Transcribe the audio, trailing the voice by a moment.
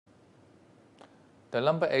The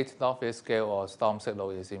number 8 northeast gale or storm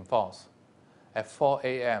signal is in force. At 4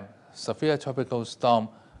 a.m., severe tropical storm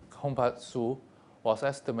Su was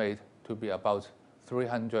estimated to be about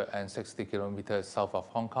 360 kilometers south of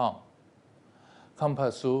Hong Kong.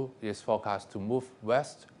 Su is forecast to move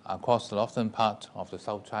west across the northern part of the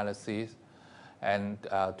South China Sea and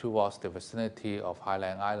towards the vicinity of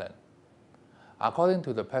Hainan Island. According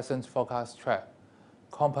to the present forecast track,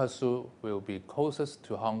 Su will be closest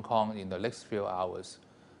to Hong Kong in the next few hours,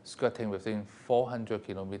 skirting within 400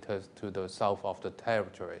 kilometers to the south of the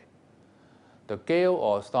territory. The gale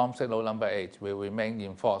or storm signal number 8 will remain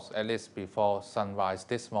in force at least before sunrise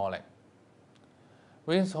this morning.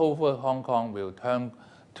 Winds over Hong Kong will turn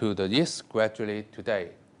to the east gradually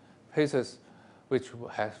today. Places which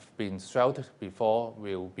have been sheltered before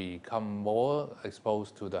will become more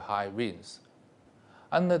exposed to the high winds.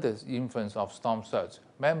 Under the influence of storm surge,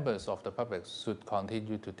 members of the public should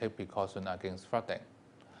continue to take precaution against flooding.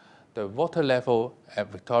 The water level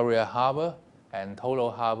at Victoria Harbour and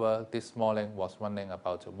Tolo Harbour this morning was running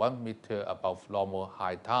about 1 meter above normal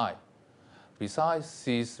high tide. Besides,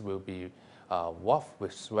 seas will be rough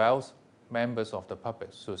with swells. Members of the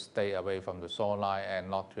public should stay away from the shoreline and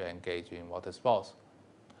not to engage in water sports.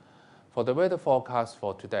 For the weather forecast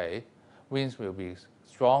for today, winds will be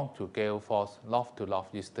strong to gale force north to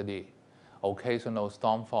northeasterly, occasional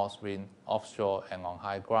storm force wind offshore and on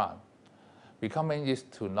high ground. Becoming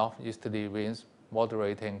east to northeasterly winds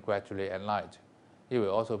moderating gradually at night. It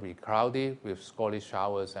will also be cloudy with squally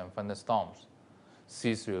showers and thunderstorms.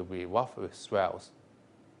 Seas will be rough with swells.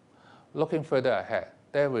 Looking further ahead,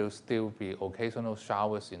 there will still be occasional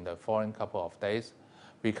showers in the following couple of days,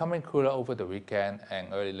 becoming cooler over the weekend and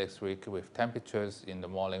early next week with temperatures in the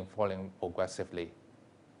morning falling progressively.